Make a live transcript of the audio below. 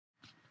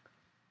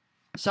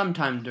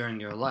Sometime during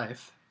your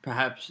life,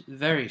 perhaps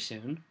very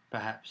soon,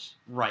 perhaps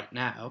right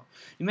now,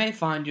 you may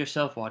find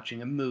yourself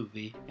watching a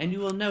movie, and you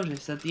will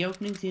notice that the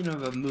opening scene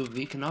of a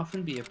movie can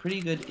often be a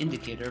pretty good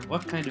indicator of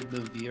what kind of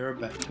movie you're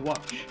about to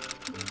watch.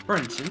 For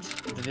instance,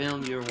 if the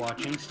film you're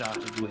watching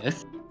started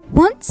with,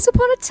 Once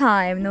upon a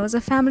time, there was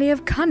a family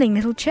of cunning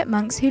little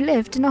chipmunks who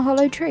lived in a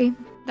hollow tree.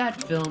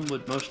 that film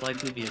would most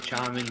likely be a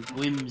charming,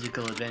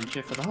 whimsical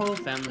adventure for the whole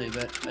family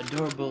about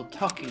adorable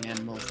talking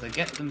animals that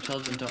get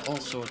themselves into all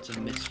sorts of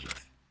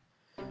mischief.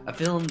 A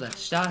film that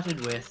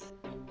started with,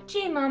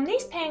 Gee, Mom,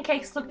 these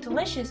pancakes look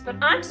delicious, but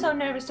I'm so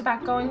nervous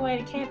about going away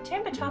to Camp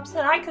Timbertops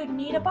that I couldn't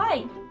eat a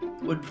bite.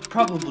 would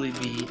probably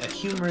be a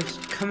humorous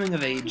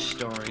coming-of-age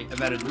story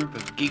about a group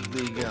of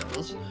giggly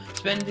girls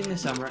spending a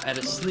summer at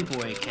a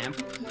sleepaway camp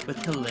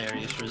with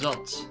hilarious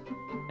results.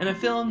 And a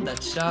film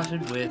that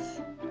started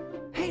with,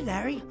 Hey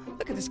Larry,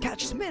 look at this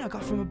catch of mint I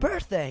got for my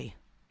birthday.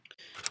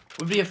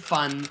 would be a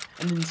fun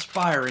and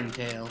inspiring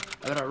tale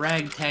about a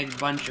ragtag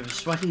bunch of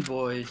sweaty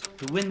boys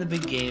who win the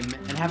big game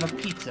and have a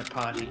pizza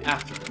party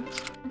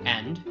afterwards.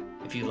 And,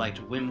 if you liked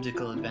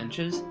whimsical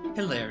adventures,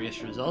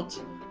 hilarious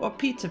results, or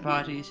pizza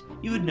parties,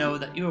 you would know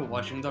that you were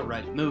watching the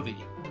right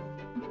movie.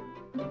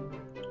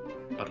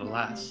 But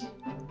alas,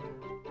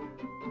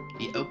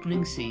 the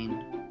opening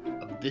scene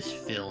of this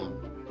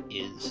film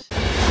is...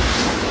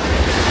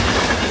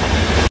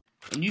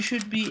 And you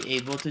should be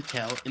able to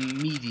tell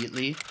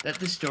immediately that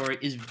the story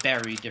is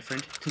very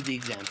different to the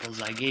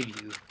examples I gave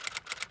you.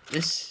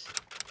 This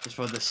is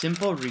for the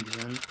simple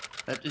reason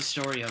that the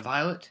story of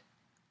Violet,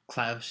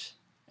 Klaus,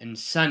 and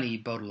Sunny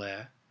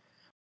Baudelaire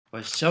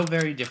was so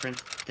very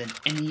different than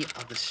any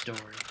other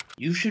story.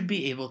 You should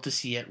be able to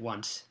see at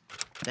once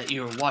that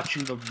you are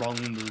watching the wrong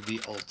movie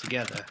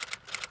altogether.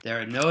 There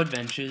are no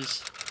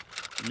adventures,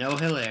 no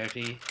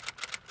hilarity,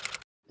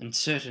 and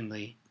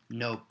certainly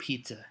no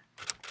pizza.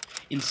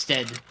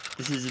 Instead,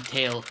 this is a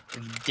tale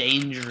of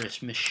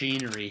dangerous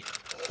machinery,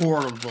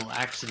 horrible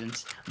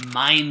accidents,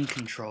 mind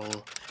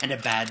control, and a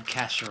bad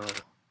casserole.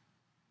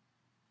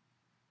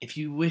 If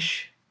you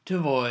wish to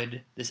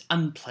avoid this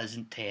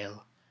unpleasant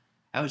tale,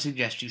 I would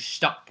suggest you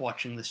stop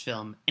watching this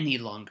film any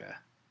longer,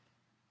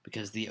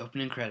 because the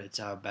opening credits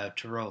are about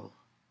to roll.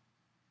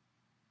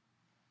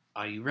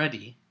 Are you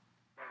ready?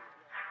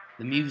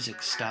 The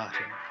music's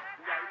starting.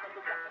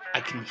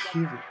 I can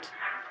hear it.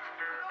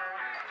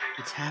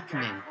 It's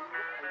happening.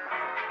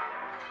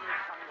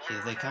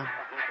 Here they come.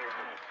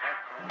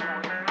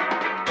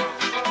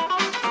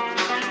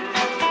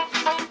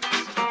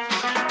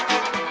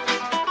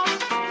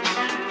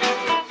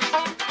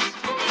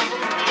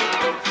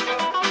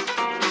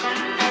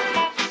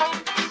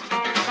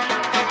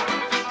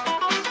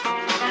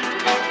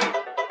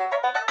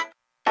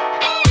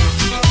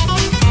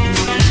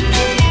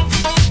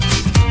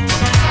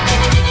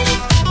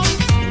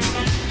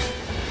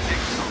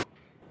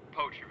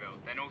 Poultryville,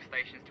 then all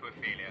stations to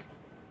Ophelia.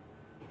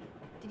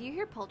 Did you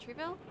hear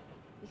Poultryville?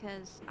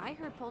 Because I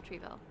heard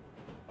Poultryville.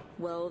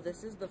 Well,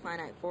 this is the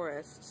finite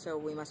forest, so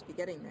we must be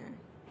getting there.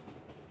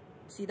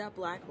 See that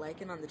black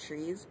lichen on the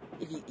trees?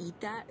 If you eat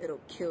that, it'll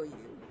kill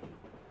you.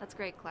 That's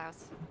great,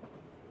 Klaus.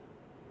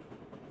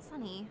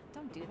 Sonny,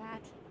 don't do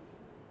that.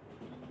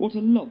 What a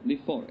lovely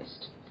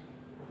forest.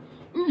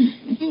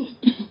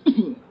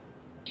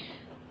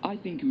 I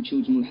think you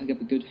children will have a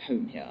good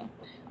home here.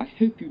 I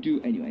hope you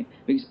do anyway,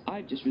 because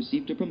I've just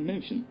received a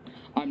promotion.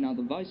 I'm now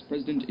the vice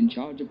president in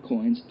charge of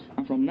coins,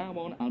 and from now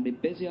on I'll be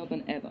busier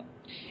than ever.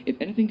 If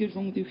anything goes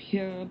wrong with you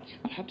here,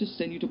 I'll have to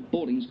send you to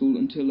boarding school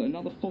until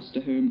another foster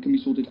home can be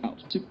sorted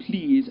out. So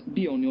please,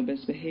 be on your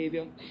best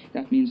behavior.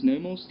 That means no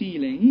more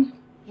stealing.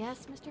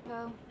 Yes, Mr.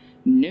 Poe.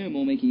 No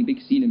more making a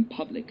big scene in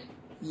public.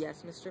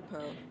 Yes, Mr.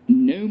 Poe.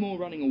 No more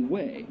running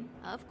away.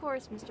 Of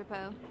course, Mr.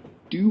 Poe.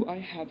 Do I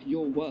have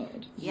your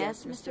word?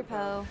 Yes, Mr.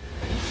 Poe.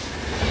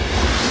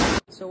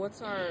 So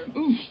what's our...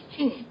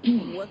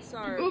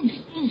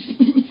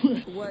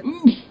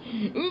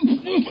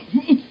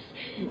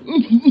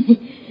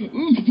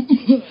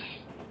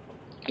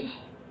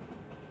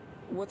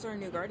 What's our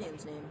new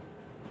guardian's name?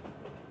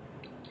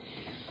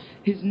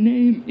 His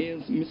name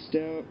is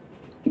Mr.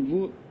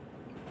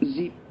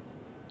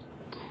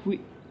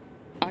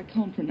 I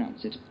can't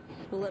pronounce it.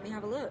 Well, let me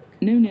have a look.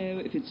 No,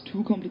 if it's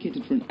too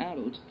complicated for an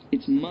adult,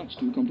 it's much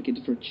too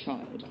complicated for a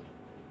child.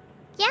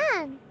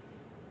 Jan!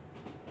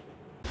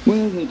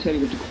 Well, he'll tell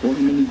you what to call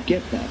him when you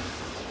get there.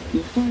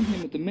 You'll find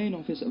him at the main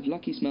office of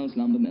Lucky Smells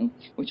Lumber Mill,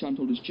 which I'm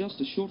told is just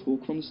a short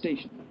walk from the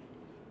station.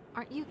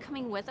 Aren't you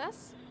coming with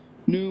us?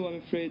 No, I'm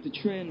afraid the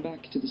train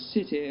back to the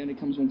city only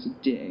comes once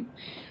a day,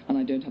 and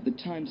I don't have the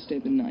time to stay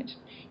the night.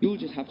 You'll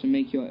just have to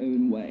make your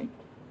own way.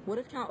 What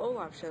if Count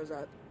Olaf shows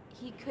up?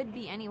 He could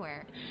be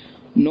anywhere.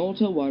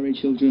 Not a worry,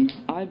 children.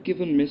 I've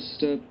given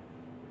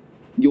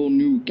your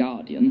new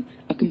guardian,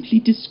 a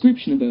complete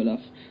description of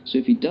Olaf, so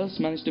if he does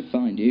manage to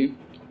find you,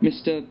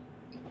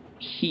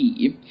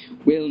 he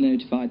will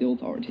notify the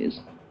authorities.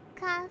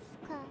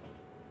 Kafka.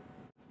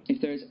 If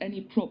there is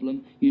any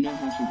problem, you know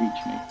how to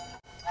reach me.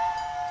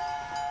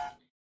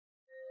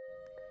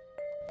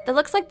 That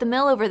looks like the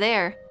mill over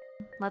there.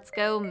 Let's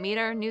go meet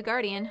our new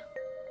guardian.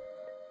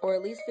 Or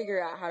at least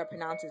figure out how to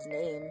pronounce his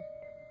name.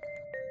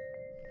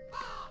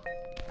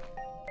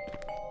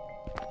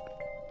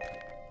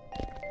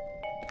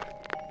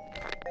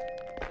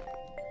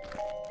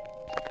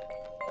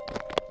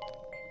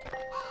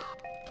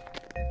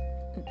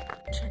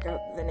 Check out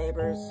the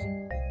neighbors.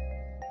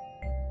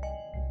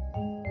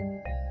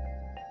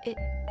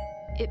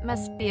 It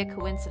must be a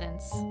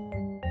coincidence.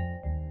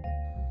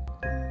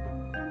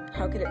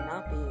 How could it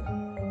not be?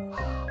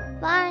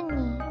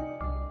 Barney.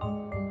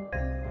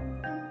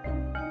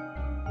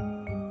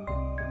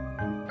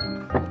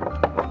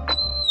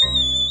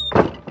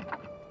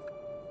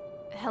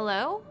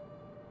 Hello?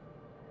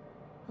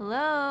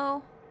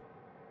 Hello?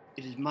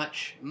 It is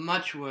much,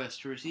 much worse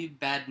to receive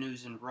bad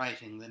news in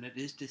writing than it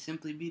is to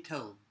simply be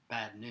told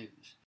bad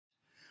news.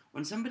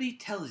 When somebody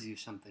tells you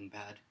something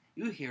bad,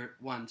 you hear it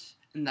once,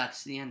 and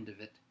that's the end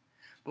of it.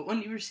 But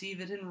when you receive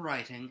it in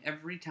writing,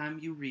 every time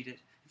you read it,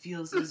 it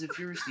feels as if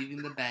you're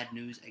receiving the bad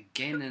news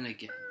again and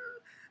again.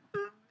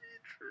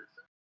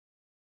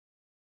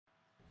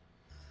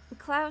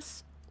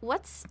 Klaus,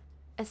 what's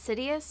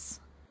assiduous?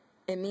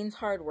 It means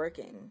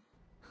hardworking.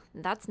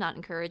 That's not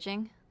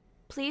encouraging.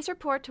 Please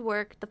report to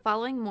work the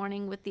following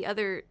morning with the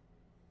other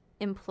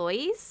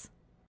employees?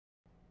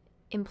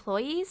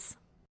 Employees?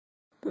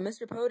 But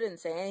Mr. Poe didn't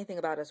say anything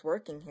about us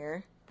working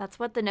here. That's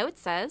what the note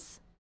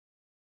says.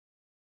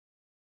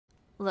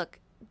 Look,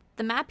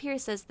 the map here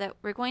says that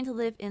we're going to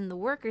live in the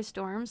workers'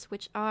 dorms,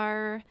 which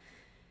are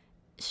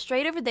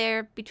straight over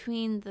there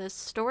between the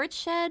storage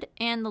shed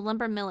and the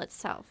lumber mill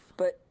itself.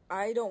 But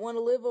I don't want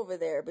to live over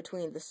there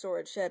between the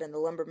storage shed and the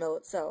lumber mill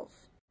itself.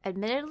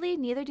 Admittedly,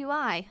 neither do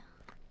I.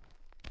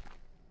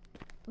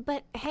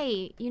 But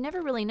hey, you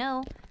never really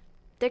know.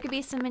 There could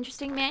be some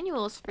interesting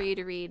manuals for you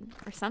to read,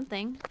 or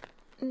something.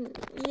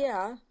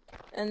 Yeah,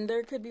 and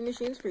there could be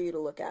machines for you to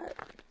look at.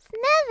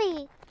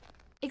 Snippy.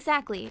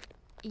 Exactly.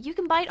 You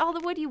can bite all the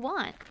wood you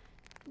want.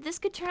 This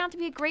could turn out to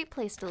be a great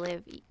place to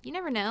live. You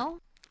never know.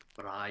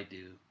 But I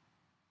do.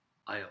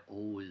 I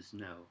always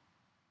know.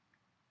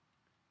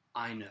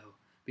 I know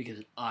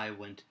because I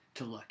went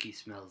to Lucky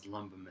Smell's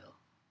lumber mill.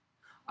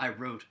 I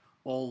wrote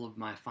all of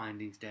my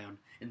findings down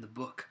in the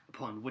book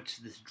upon which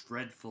this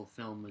dreadful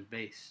film was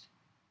based.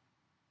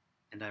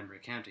 And I'm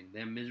recounting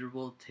their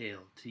miserable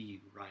tale to you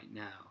right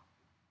now.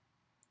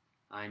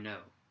 I know.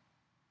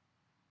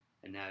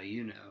 And now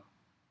you know.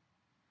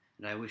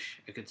 And I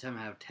wish I could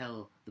somehow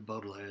tell the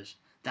Baudelaires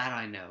that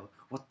I know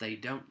what they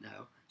don't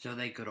know, so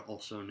they could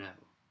also know.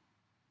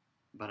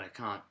 But I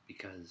can't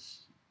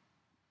because,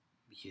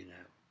 you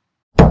know.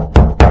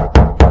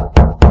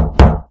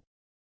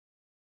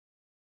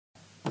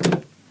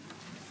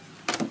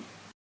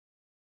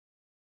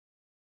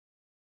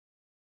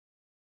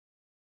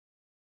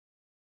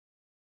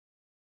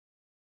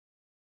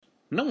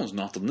 No one's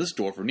knocked on this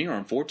door for near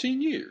on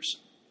 14 years.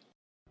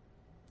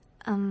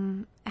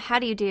 How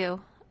do you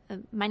do?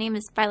 My name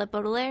is Violet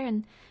Baudelaire,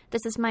 and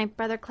this is my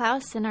brother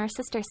Klaus and our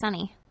sister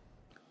Sunny.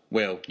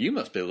 Well, you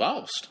must be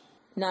lost.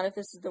 Not if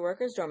this is the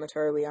workers'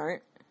 dormitory, we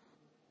aren't.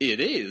 It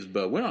is,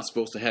 but we're not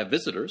supposed to have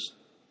visitors.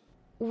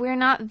 We're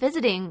not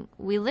visiting.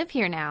 We live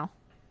here now.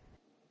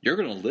 You're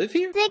gonna live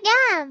here?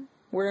 Again.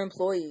 We're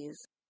employees.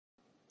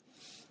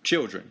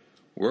 Children,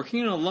 working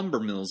in a lumber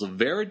mill is a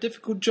very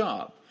difficult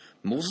job.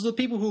 Most of the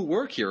people who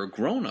work here are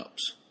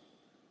grown-ups.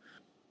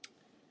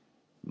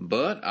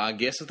 But I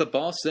guess if the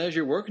boss says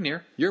you're working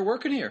here, you're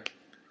working here.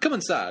 Come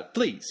inside,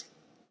 please.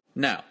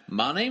 Now,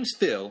 my name's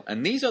Phil,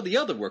 and these are the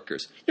other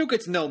workers. You'll get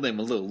to know them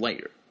a little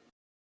later.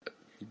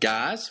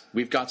 Guys,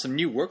 we've got some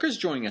new workers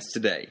joining us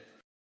today.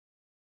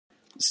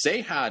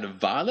 Say hi to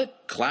Violet,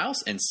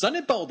 Klaus, and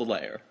Sunny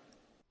Baudelaire.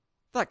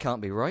 That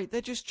can't be right.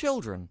 They're just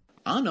children.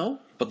 I know,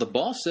 but the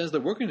boss says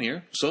they're working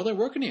here, so they're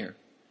working here.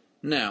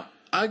 Now,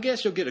 I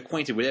guess you'll get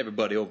acquainted with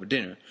everybody over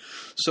dinner.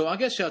 So I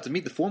guess you'll have to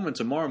meet the foreman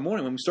tomorrow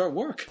morning when we start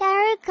work.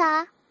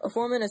 Taruka. A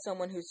foreman is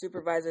someone who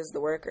supervises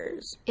the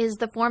workers. Is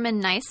the foreman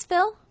nice,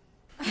 Phil?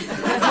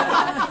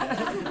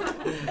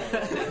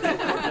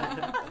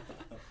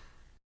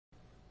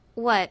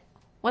 What?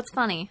 What's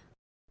funny?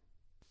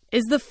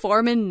 Is the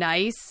foreman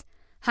nice?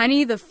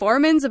 Honey, the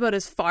foreman's about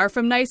as far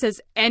from nice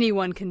as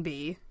anyone can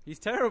be. He's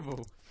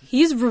terrible.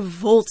 He's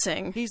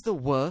revolting. He's the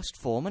worst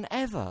foreman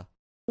ever.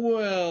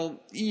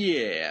 Well,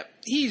 yeah,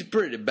 he's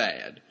pretty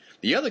bad.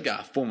 The other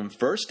guy, foreman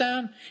first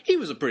time, he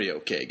was a pretty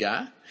okay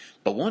guy.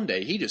 But one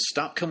day, he just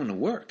stopped coming to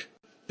work.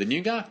 The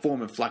new guy,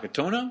 foreman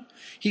Flacatono,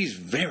 he's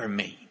very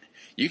mean.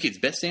 You kids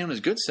best stay on his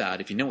good side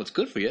if you know what's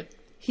good for you.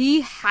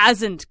 He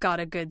hasn't got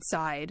a good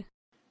side.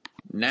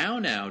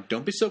 Now,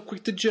 don't be so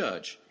quick to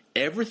judge.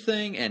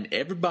 Everything and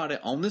everybody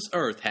on this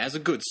earth has a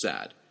good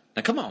side.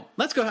 Now come on,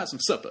 let's go have some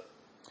supper.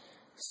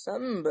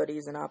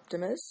 Somebody's an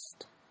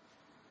optimist.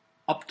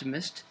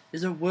 Optimist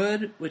is a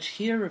word which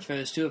here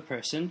refers to a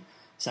person,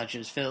 such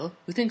as Phil,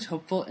 who thinks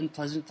hopeful and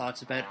pleasant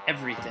thoughts about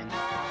everything.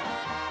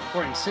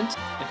 For instance,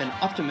 if an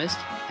optimist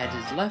had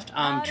his left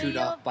arm chewed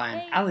off by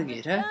an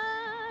alligator,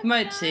 he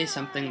might say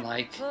something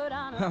like,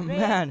 Oh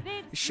man,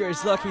 sure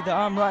is lucky that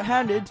I'm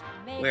right-handed.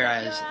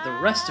 whereas the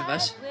rest of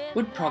us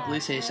would probably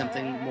say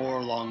something more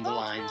along the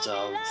lines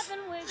of,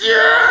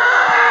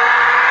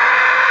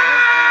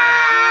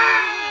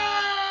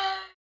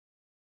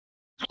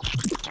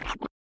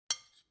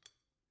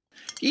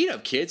 Eat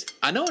up, kids.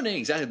 I know it ain't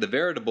exactly the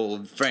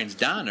veritable French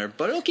diner,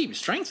 but it'll keep your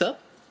strength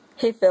up.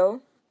 Hey,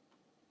 Phil.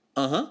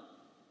 Uh-huh.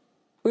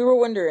 We were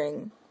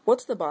wondering,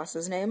 what's the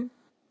boss's name?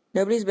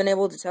 Nobody's been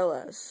able to tell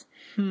us.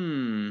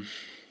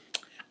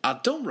 I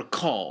don't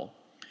recall.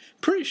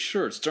 Pretty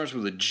sure it starts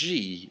with a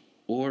G,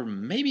 or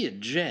maybe a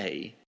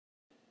J.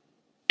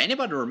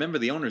 Anybody remember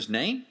the owner's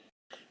name?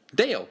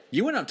 Dale,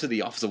 you went up to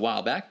the office a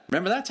while back.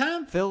 Remember that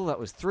time? Phil, that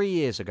was 3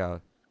 years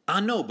ago. I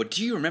know, but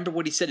do you remember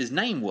what he said his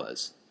name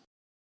was?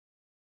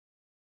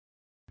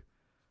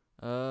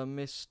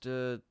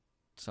 Mr.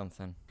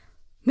 something.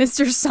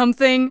 Mr.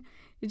 Something?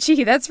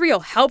 Gee, that's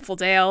real helpful,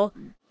 Dale.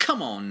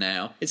 Come on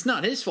now. It's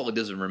not his fault he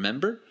doesn't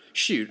remember.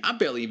 Shoot, I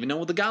barely even know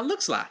what the guy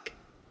looks like.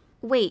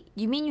 Wait,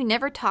 you mean you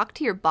never talked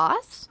to your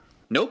boss?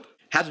 Nope.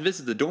 Hasn't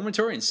visited the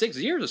dormitory in 6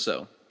 years or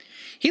so.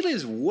 He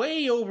lives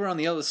way over on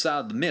the other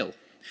side of the mill.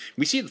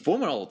 We see the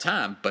foreman all the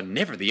time, but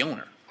never the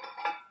owner.